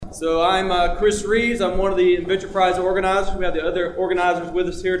So I'm Chris Reeves. I'm one of the Inventure Prize organizers. We have the other organizers with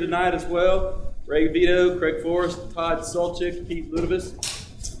us here tonight as well. Ray Vito, Craig Forrest, Todd Solchik, Pete Ludovis,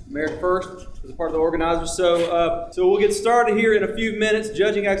 Merrick First as a part of the organizers. So we'll get started here in a few minutes.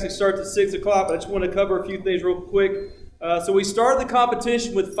 Judging actually starts at 6 o'clock, but I just want to cover a few things real quick. So we started the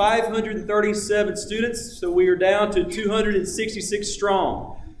competition with 537 students, so we are down to 266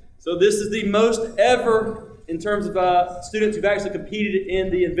 strong. So this is the most ever in terms of students who've actually competed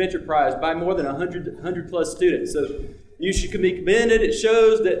in the Inventure Prize by more than 100 plus students. So you should be commended. It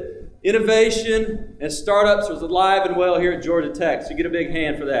shows that innovation and startups are alive and well here at Georgia Tech. So get a big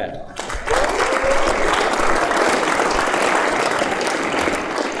hand for that.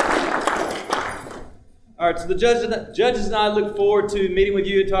 All right, so the judges and I look forward to meeting with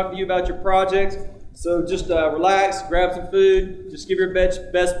you and talking to you about your projects. So just relax, grab some food, just give your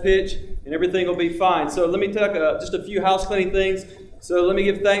best pitch, and everything will be fine. So let me talk just a few house cleaning things. So let me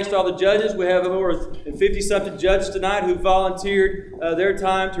give thanks to all the judges. We have over 50-something judges tonight who volunteered their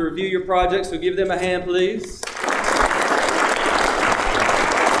time to review your project. So give them a hand, please.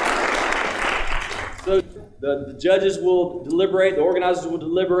 So the judges will deliberate, the organizers will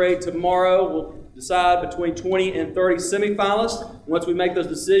deliberate tomorrow. We'll decide between 20 and 30 semifinalists. Once we make those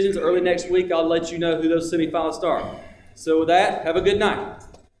decisions early next week, I'll let you know who those semifinalists are. So with that, have a good night.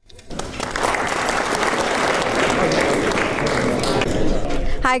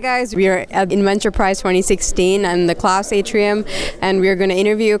 Hi guys, we are at Inventure Prize 2016 in the class atrium, and we're going to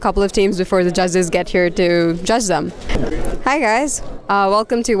interview a couple of teams before the judges get here to judge them. Hi guys,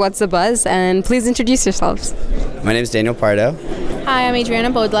 welcome to What's the Buzz, and please introduce yourselves. My name is Daniel Pardo. Hi, I'm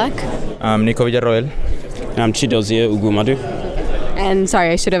Adriana Bodlak. I'm Nico Villarroel. And I'm Chidozia Ugumadu. And sorry,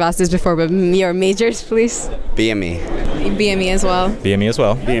 I should have asked this before, but your majors, please. BME. BME as well. BME as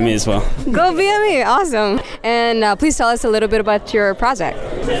well. BME as well. Go BME, awesome. And please tell us a little bit about your project.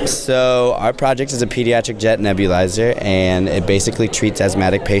 So our project is a pediatric jet nebulizer, and it basically treats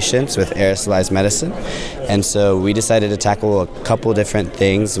asthmatic patients with aerosolized medicine. And so we decided to tackle a couple different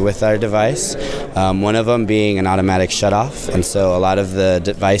things with our device, one of them being an automatic shutoff. And so a lot of the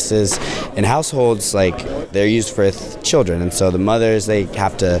devices in households, they're used for children, and so the mothers, they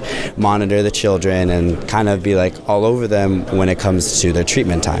have to monitor the children and kind of be all over them when it comes to their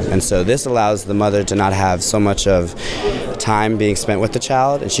treatment time. And so this allows the mother to not have so much of time being spent with the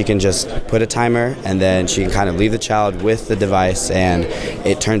child, and she can just put a timer, and then she can kind of leave the child with the device, and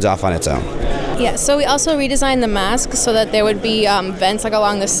it turns off on its own. Yeah, so we also redesigned the mask so that there would be vents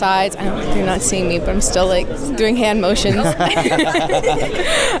along the sides. I don't, you're not seeing me, but I'm still doing hand motions.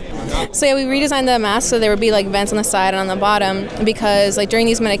 So yeah, we redesigned the mask so there would be vents on the side and on the bottom, because during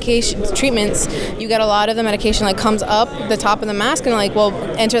these medication treatments, you get a lot of the medication comes up the top of the mask and will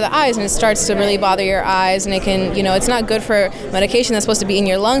enter the eyes, and it starts to really bother your eyes, and it can, it's not good for medication that's supposed to be in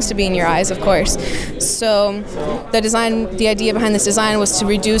your lungs to be in your eyes, of course. So the idea behind this design was to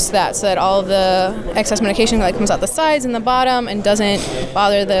reduce that so that all of the excess medication comes out the sides and the bottom and doesn't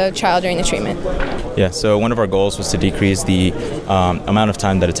bother the child during the treatment. Yeah, so one of our goals was to decrease the amount of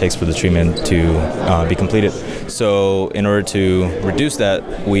time that it takes for the treatment to be completed. So in order to reduce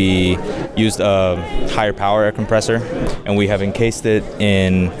that, we used a higher power air compressor, and we have encased it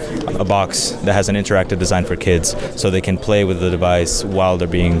in a box that has an interactive design for kids so they can play with the device while they're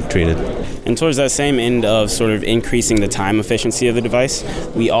being treated. And towards that same end of sort of increasing the time efficiency of the device,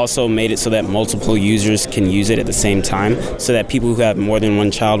 we also made it so that multiple users can use it at the same time, so that people who have more than one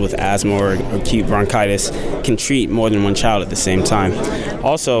child with asthma or acute bronchitis can treat more than one child at the same time.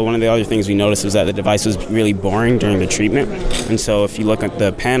 Also, one of the other things we noticed was that the device was really boring during the treatment. And so if you look at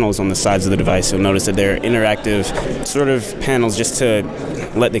the panels on the sides of the device, you'll notice that they're interactive sort of panels just to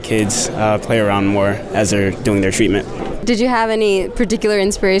let the kids play around more as they're doing their treatment. Did you have any particular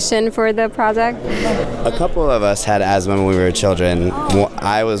inspiration for the project? A couple of us had asthma when we were children.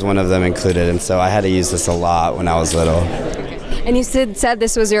 I was one of them included, and so I had to use this a lot when I was little. And you said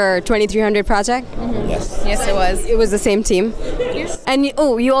this was your 2300 project? Mm-hmm. Yes. Yes, it was. It was the same team? Yes. And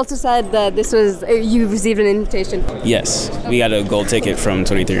you also said that this was, you received an invitation. Yes, we got a gold ticket from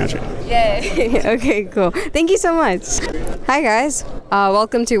 2300. Yay. Okay, cool. Thank you so much. Hi guys,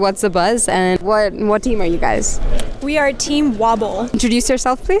 welcome to What's the Buzz, and what team are you guys? We are Team Wobble. Introduce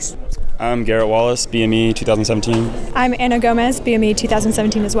yourself, please. I'm Garrett Wallace, BME 2017. I'm Anna Gomez, BME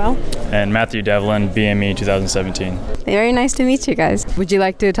 2017 as well. And Matthew Devlin, BME 2017. Very nice to meet you guys. Would you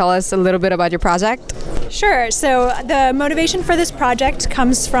like to tell us a little bit about your project? Sure. So the motivation for this project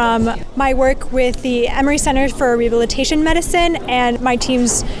comes from my work with the Emory Center for Rehabilitation Medicine and my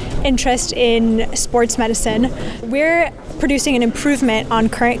team's interest in sports medicine. We're producing an improvement on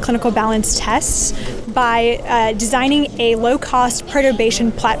current clinical balance tests by designing a low-cost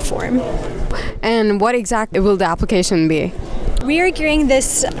perturbation platform. And what exactly will the application be? We are gearing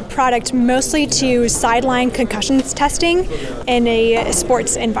this product mostly to sideline concussions testing in a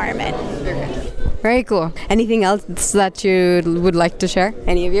sports environment. Very cool. Anything else that you would like to share?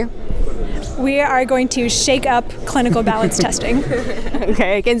 Any of you? We are going to shake up clinical balance testing.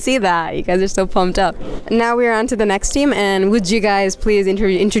 Okay, I can see that. You guys are so pumped up. Now we're on to the next team, and would you guys please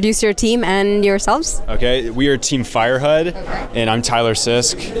introduce your team and yourselves? Okay, we are Team FireHUD, and I'm Tyler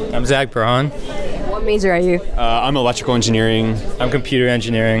Sisk. I'm Zach Braun. What major are you? I'm electrical engineering. I'm computer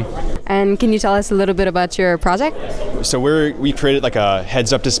engineering. And can you tell us a little bit about your project? So we created like a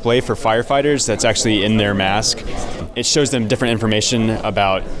heads-up display for firefighters that's actually in their mask. It shows them different information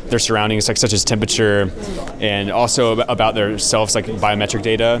about their surroundings, like such as temperature, and also about themselves, like biometric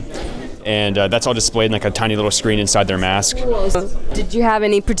data. And that's all displayed in like a tiny little screen inside their mask. Did you have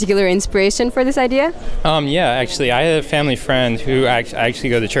any particular inspiration for this idea? Yeah, actually, I had a family friend who I actually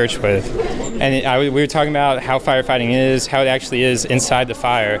go to church with, and we were talking about how firefighting is, how it actually is inside the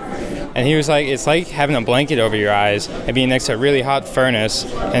fire. And he was like, it's like having a blanket over your eyes and being next to a really hot furnace,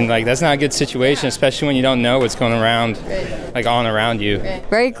 and like that's not a good situation, especially when you don't know what's going around, like on around you.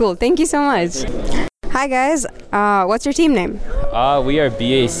 Very cool. Thank you so much. Hi guys, what's your team name? We are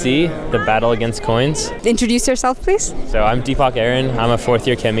BAC, the Battle Against Coins. Introduce yourself, please. So I'm Deepak Aaron. I'm a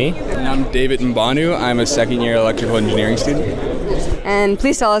fourth-year chemie. And I'm David Mbanu. I'm a second-year electrical engineering student. And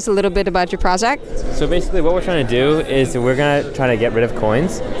please tell us a little bit about your project. So basically what we're trying to do is we're going to try to get rid of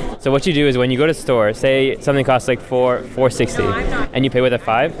coins. So what you do is when you go to the store, say something costs like $4.60 and you pay with a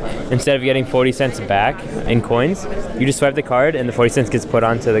 5, instead of getting 40 cents back in coins, you just swipe the card and the 40 cents gets put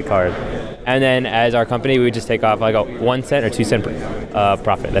onto the card. And then as our company, we would just take off like a 1 cent or 2 cent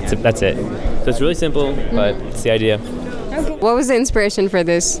profit. That's it. So it's really simple, but it's the idea. Okay. What was the inspiration for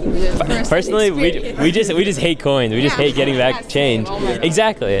this? Personally, we just hate coins. We just hate getting back change.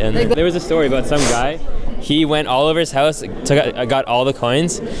 Exactly. And there was a story about some guy. He went all over his house, got all the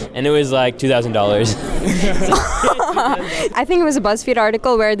coins, and it was like $2,000. I think it was a BuzzFeed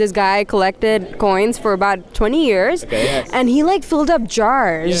article where this guy collected coins for about 20 years, and he like filled up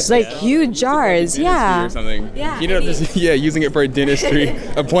jars, huge jars. Or something. Yeah. He ended up just using it for a dentistry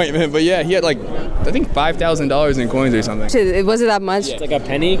appointment. But yeah, he had like I think $5,000 in coins or something. Was it that much? Yeah. It's like a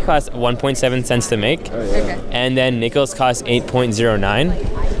penny costs 1.7 cents to make, and then nickels cost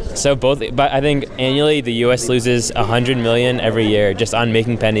 8.09. So both, but I think annually the U.S. loses $100 million every year just on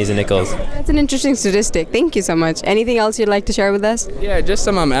making pennies and nickels. That's an interesting statistic. Thank you so much. Anything else you'd like to share with us? Yeah, just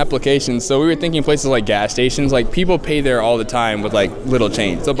some applications. So we were thinking places like gas stations. Like people pay there all the time with like little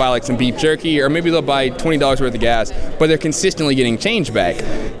change. They'll buy like some beef jerky, or maybe they'll buy $20 worth of gas, but they're consistently getting change back,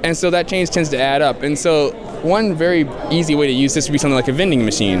 and so that change tends to add up. And so one very easy way to use this would be something like a vending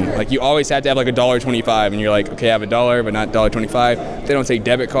machine. Like you always have to have like $1.25, and you're like, okay, I have $1, but not $1.25. They don't take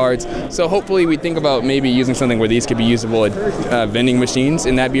debit cards. So hopefully we think about maybe using something where these could be usable at vending machines,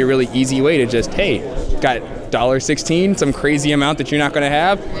 and that'd be a really easy way to just, hey, got $1.16, some crazy amount that you're not going to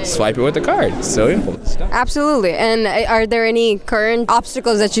have, swipe it with the card. So simple. Absolutely. And are there any current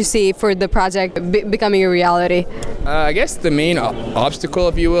obstacles that you see for the project becoming a reality? I guess the main obstacle,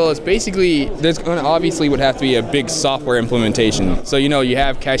 if you will, is basically there's going to obviously would have to be a big software implementation. So you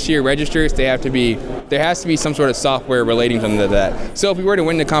have cashier registers. There has to be some sort of software relating to that. So if we were to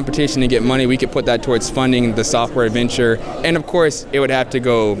win the competition and get money, we could put that towards funding the software venture. And of course, it would have to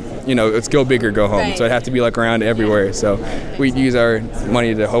go, it's go big or go home. Right. So it'd have to be like around everywhere. So we'd use our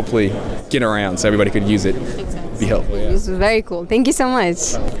money to hopefully get around so everybody could use it. Be helpful. Yeah. This is very cool. Thank you so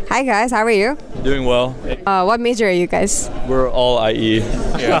much. Hi guys, how are you? Doing well. What major are you guys? We're all IE.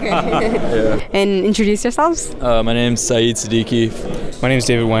 Yeah. And introduce yourselves. My name's Saeed Siddiqui. My name's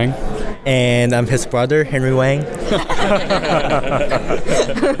David Wang. And I'm his brother, Henry Wang.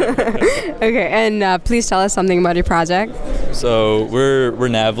 Okay, and please tell us something about your project. So we're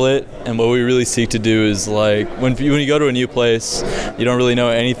Navlit, and what we really seek to do is like when you go to a new place, you don't really know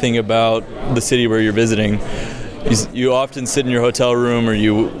anything about the city where you're visiting. You often sit in your hotel room or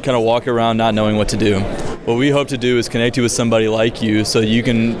you kind of walk around not knowing what to do. What we hope to do is connect you with somebody like you so you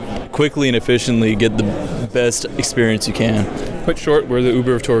can quickly and efficiently get the best experience you can. Put short, we're the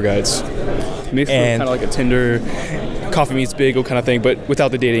Uber of tour guides. Makes it kind of like a Tinder, coffee meets bagel kind of thing, but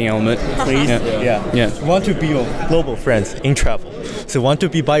without the dating element. Please? Yeah. You want to be your global friends in travel. So you want to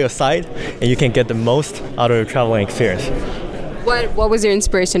be by your side and you can get the most out of your traveling experience. What was your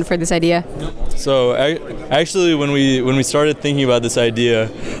inspiration for this idea? So actually, when we started thinking about this idea,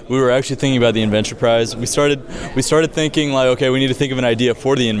 we were actually thinking about the Inventure Prize. We started thinking like, okay, we need to think of an idea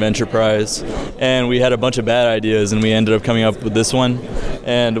for the Inventure Prize, and we had a bunch of bad ideas, and we ended up coming up with this one.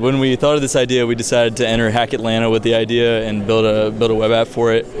 And when we thought of this idea, we decided to enter Hack Atlanta with the idea and build a web app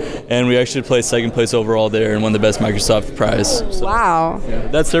for it. And we actually placed second place overall there and won the Best Microsoft Prize. So, wow. Yeah,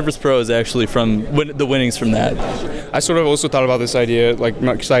 that Surface Pro is actually from the winnings from that. I sort of also thought about this idea,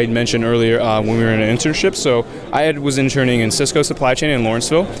 like Saeed mentioned earlier, when we were in an internship. So I was interning in Cisco Supply Chain in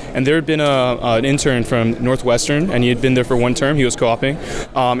Lawrenceville, and there had been an intern from Northwestern, and he had been there for one term. He was co-oping.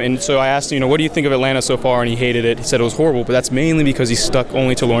 And so I asked him, what do you think of Atlanta so far? And he hated it. He said it was horrible, but that's mainly because he's stuck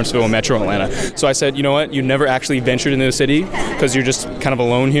only to Lawrenceville and Metro Atlanta. So I said, you know what? You never actually ventured into the city because you're just kind of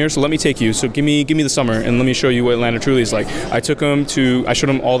alone here. So let me take you. So give me the summer, and let me show you what Atlanta truly is like. I showed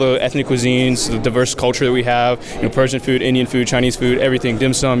him all the ethnic cuisines, the diverse culture that we have, Persian food, Indian food, Chinese food, everything,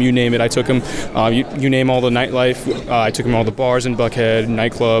 dim sum, you name it. I took him, you name all the nightlife. I took him all the bars in Buckhead,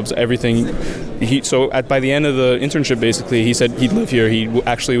 nightclubs, everything. By the end of the internship, basically, he said he'd live here. He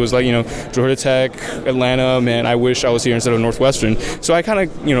actually was like, Georgia Tech, Atlanta, man, I wish I was here instead of Northwestern. So I kind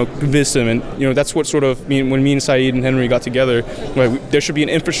of, convinced him, and that's what sort of when me and Saeed and Henry got together, there should be an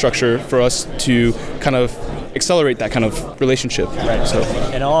infrastructure for us to kind of accelerate that kind of relationship. Right. So,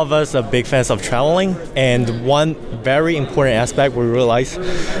 and all of us are big fans of traveling, and one very important aspect we realize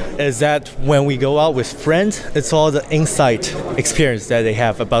is that when we go out with friends, it's all the insight experience that they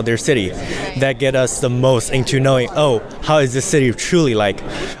have about their city that get us the most into knowing, how is this city truly like?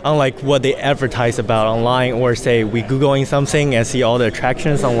 Unlike what they advertise about online, or say we Googling something and see all the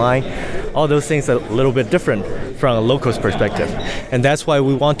attractions online, all those things are a little bit different from a local's perspective. And that's why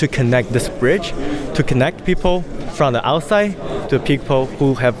we want to connect this bridge to connect people from the outside to people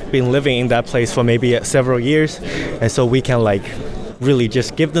who have been living in that place for maybe several years. And so we can really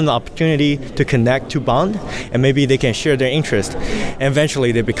just give them the opportunity to connect, to bond, and maybe they can share their interest. And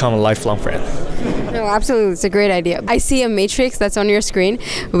eventually they become a lifelong friend. No, absolutely. It's a great idea. I see a matrix that's on your screen,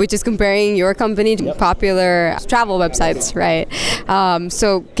 which is comparing your company to popular travel websites, right?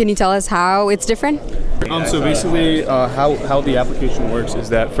 So can you tell us how it's different? So basically, how the application works is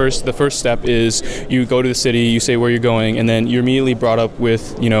that the first step is you go to the city, you say where you're going, and then you're immediately brought up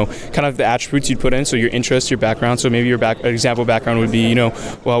with, kind of the attributes you'd put in, so your interests, your background. So maybe your example background would be,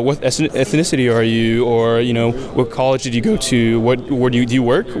 what ethnicity are you, or, what college did you go to, where do you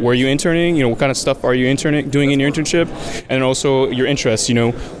work, where are you interning, what kind of stuff are you doing in your internship, and also your interests,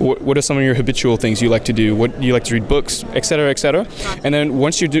 what are some of your habitual things you like to do, what do you like to read, books, et cetera, and then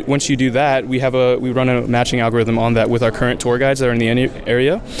once you do that, we run a matching algorithm on that with our current tour guides that are in the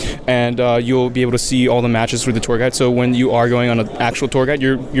area, and you'll be able to see all the matches through the tour guide. So when you are going on an actual tour guide,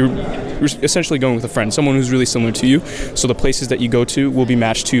 you're essentially going with a friend, someone who's really similar to you. So the places that you go to will be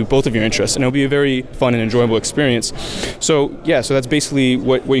matched to both of your interests, and it'll be a very fun and enjoyable experience. So that's basically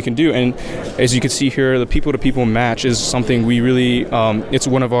what you can do. And as you can see here, the people-to-people match is something we really, it's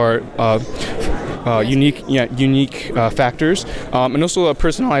one of our unique factors, and also a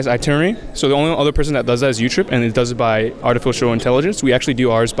personalized itinerary. So the only other person that does that is Utrip, and it does it by artificial intelligence. We actually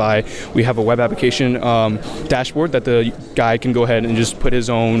do ours we have a web application dashboard that the guy can go ahead and just put his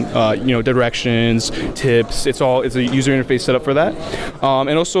own directions, tips. It's a user interface set up for that.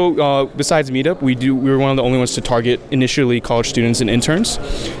 And also besides Meetup, we were one of the only ones to target initially college students and interns.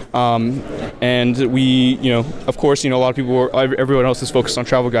 And we, of course, a lot of people, everyone else is focused on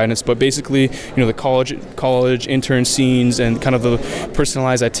travel guidance, but basically, the college intern scenes and kind of the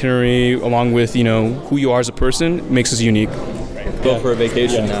personalized itinerary, along with, who you are as a person, makes us unique. Go for a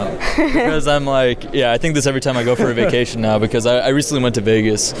vacation now, because I'm I think this every time I go for a vacation now, because I recently went to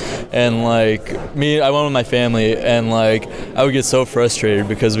Vegas, and I went with my family, and I would get so frustrated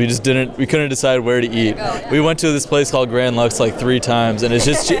because we couldn't decide where to eat. We went to this place called Grand Lux 3 times, and it's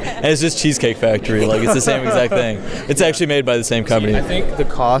just Cheesecake Factory. It's the same exact thing. It's actually made by the same company. I think the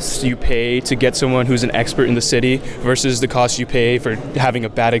cost you pay to get someone who's an expert in the city versus the cost you pay for having a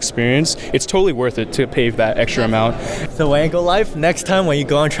bad experience, it's totally worth it to pay that extra amount. So when I go live, next time when you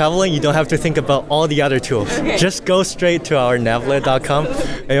go on traveling, you don't have to think about all the other tools. Okay. Just go straight to our navlet.com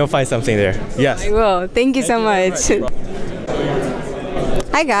and you'll find something there. Yes. I will. Thank you so much.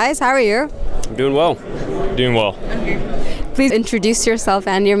 Hi guys, how are you? I'm doing well. Please introduce yourself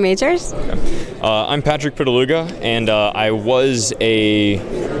and your majors. I'm Patrick Pitaluga, and I was a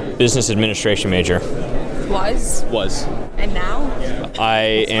business administration major. Was. And now?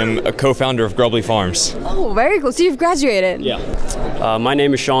 I am a co-founder of Grubbly Farms. Oh, very cool. So you've graduated? Yeah. My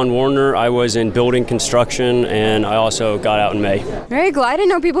name is Sean Warner. I was in building construction, and I also got out in May. Very cool. I didn't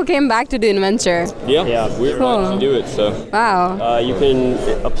know people came back to do Inventure. Yeah, we're Cool. to do it. So Wow. you can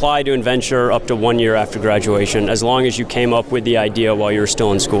apply to Inventure up to 1 year after graduation, as long as you came up with the idea while you were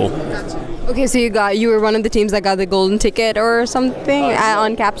still in school. Okay, so you were one of the teams that got the golden ticket or something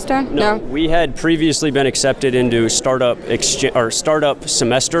on Capstone? No, we had previously been accepted into startup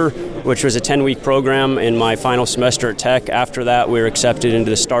semester, which was a 10-week program in my final semester at Tech. After that, we were accepted into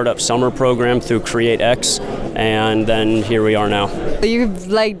the startup summer program through CreateX, and then here we are now. So you've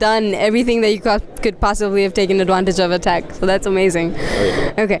done everything that you could possibly have taken advantage of at Tech. So that's amazing.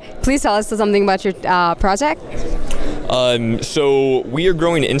 Okay, please tell us something about your project. So we are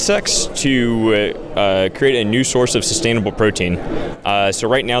growing insects to create a new source of sustainable protein. So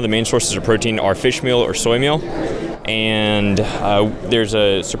right now the main sources of protein are fish meal or soy meal, and there's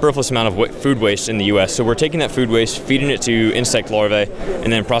a superfluous amount of food waste in the U.S. So we're taking that food waste, feeding it to insect larvae,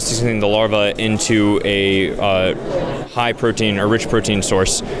 and then processing the larvae into a high protein or rich protein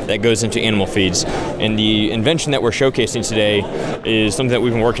source that goes into animal feeds. And the invention that we're showcasing today is something that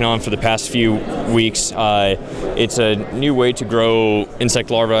we've been working on for the past few weeks. It's a new way to grow insect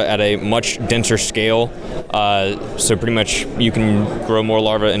larvae at a much denser scale. So pretty much you can grow more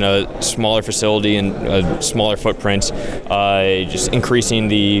larvae in a smaller facility and a smaller footprint, just increasing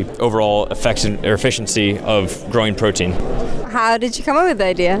the overall efficiency of growing protein. How did you come up with the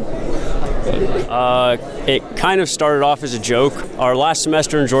idea? It kind of started off as a joke. Our last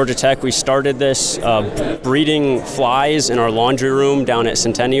semester in Georgia Tech, we started this breeding flies in our laundry room down at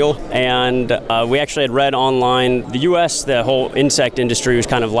Centennial, and we actually had read online the U.S., the whole insect industry was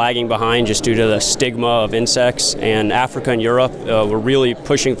kind of lagging behind just due to the stigma of insects, and Africa and Europe were really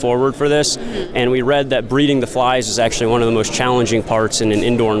pushing forward for this, and we read that breeding the flies is actually one of the most challenging parts in an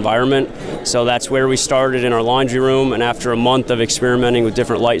indoor environment. So that's where we started in our laundry room, and after a month of experimenting with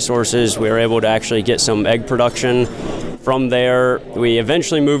different light sources, we were able to actually get some egg production. From there, we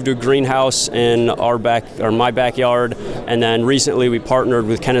eventually moved to a greenhouse in my backyard, and then recently we partnered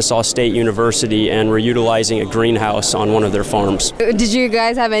with Kennesaw State University, and we're utilizing a greenhouse on one of their farms. Did you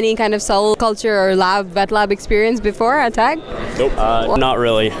guys have any kind of cell culture or vet lab experience before at Tech? Nope. Not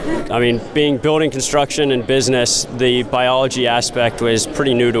really. I mean, being building construction and business, the biology aspect was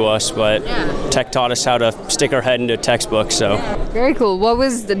pretty new to us, but Tech taught us how to stick our head into a textbook, so. Very cool.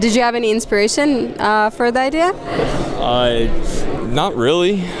 Did you have any inspiration for the idea? Not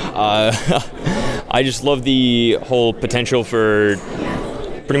really. I just love the whole potential for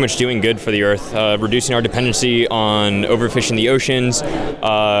pretty much doing good for the earth, reducing our dependency on overfishing the oceans,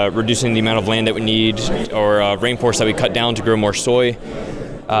 reducing the amount of land that we need or rainforest that we cut down to grow more soy.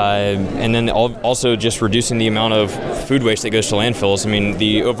 And then also just reducing the amount of food waste that goes to landfills. I mean,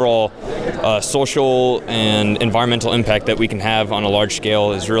 the overall social and environmental impact that we can have on a large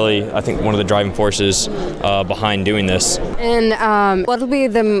scale is really, I think, one of the driving forces behind doing this. And what will be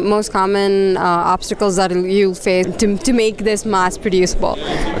the most common obstacles that you face to make this mass producible?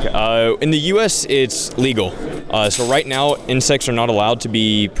 Okay. In the U.S., it's legal. So right now, insects are not allowed to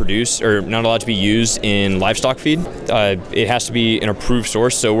be produced or not allowed to be used in livestock feed. It has to be an approved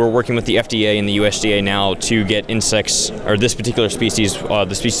source. So we're working with the FDA and the USDA now to get insects, or this particular species,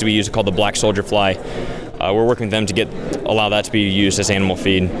 the species we use called the black soldier fly. We're working with them to allow that to be used as animal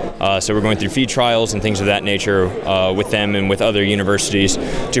feed. So we're going through feed trials and things of that nature with them and with other universities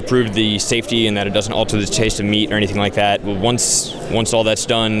to prove the safety and that it doesn't alter the taste of meat or anything like that. Once all that's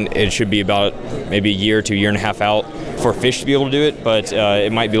done, it should be about maybe a year to a year and a half out for fish to be able to do it, but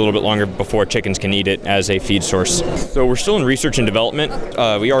it might be a little bit longer before chickens can eat it as a feed source. So we're still in research and development.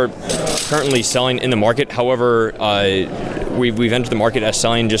 We are currently selling in the market. However, we've entered the market as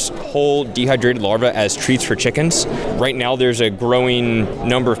selling just whole dehydrated larvae as treats for chickens. Right now there's a growing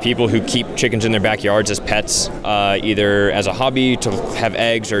number of people who keep chickens in their backyards as pets, either as a hobby to have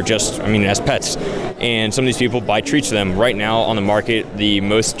eggs or just, as pets. And some of these people buy treats for them. Right now on the market,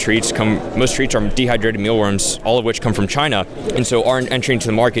 most treats are dehydrated mealworms, all of which come from China. And so our entry into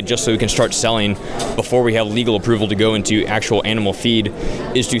the market, just so we can start selling before we have legal approval to go into actual animal feed,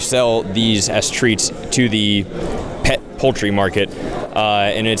 is to sell these as treats to the pet poultry market.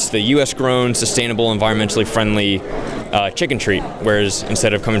 And it's the U.S. grown, sustainable, environmentally friendly chicken treat, whereas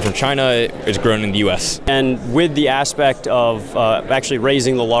instead of coming from China, it's grown in the U.S. And with the aspect of actually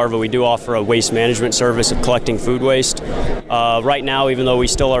raising the larva, we do offer a waste management service of collecting food waste. Right now, even though we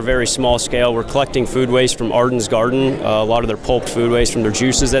still are very small scale, we're collecting food waste from Arden's Garden, a lot of their pulped food waste from their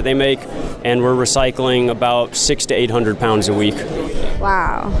juices that they make, and we're recycling about 600 to 800 pounds a week.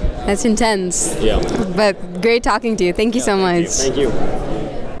 Wow, that's intense. Yeah. But great talking to you. Thank you so much. Thank you.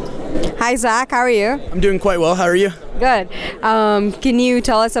 Hi, Zach. How are you? I'm doing quite well. How are you? Good. Can you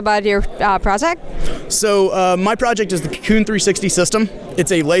tell us about your project? So my project is the Cocoon 360 system.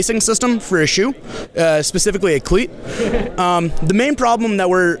 It's a lacing system for a shoe, specifically a cleat. The main problem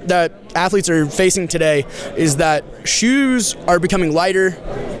that athletes are facing today is that shoes are becoming lighter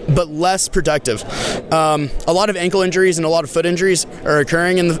but less protective. A lot of ankle injuries and a lot of foot injuries are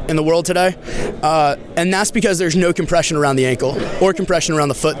occurring in the world today, and that's because there's no compression around the ankle or compression around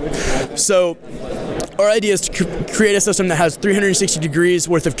the foot. So our idea is to create a system that has 360 degrees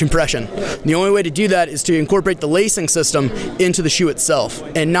worth of compression. The only way to do that is to incorporate the lacing system into the shoe itself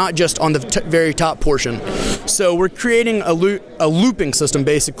and not just on the very top portion. So we're creating a looping system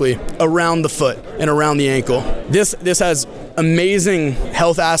basically around the foot and around the ankle. This has amazing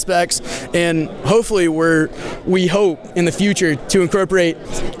health aspects, and hopefully we hope in the future to incorporate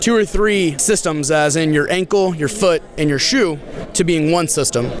 2 or 3 systems, as in your ankle, your foot, and your shoe, to being one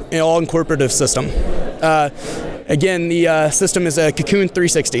system, an all-incorporative system. Again, the system is a Cocoon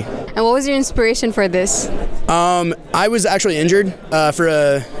 360. And what was your inspiration for this? I was actually injured for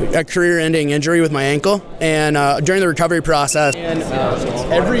a career-ending injury with my ankle, and during the recovery process, and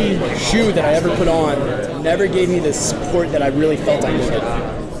every shoe that I ever put on never gave me the support that I really felt I needed.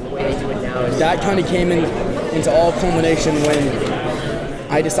 That kind of came into all culmination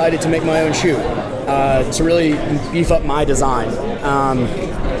when I decided to make my own shoe to really beef up my design.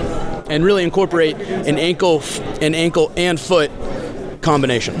 And really incorporate an ankle and foot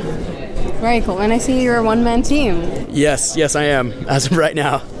combination. Very cool. And I see you're a one-man team. Yes, I am, as of right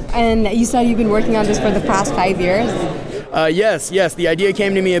now. And you said you've been working on this for the past 5 years? Yes. The idea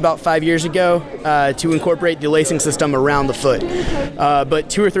came to me about 5 years ago to incorporate the lacing system around the foot. But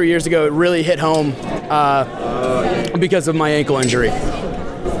 2 or 3 years ago, it really hit home because of my ankle injury.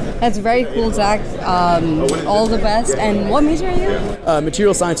 That's very cool, Zach. All the best. And what major are you?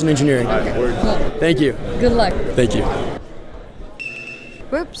 Material science and engineering. Okay, cool. Thank you. Good luck. Thank you.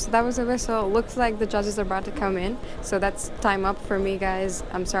 Whoops, that was a whistle. Looks like the judges are about to come in. So that's time up for me, guys.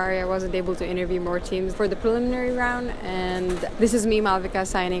 I'm sorry I wasn't able to interview more teams for the preliminary round. And this is me, Malvika,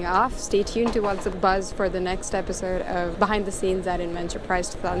 signing off. Stay tuned to What's the Buzz for the next episode of Behind the Scenes at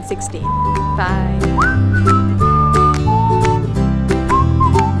InventurePrize 2016. Bye.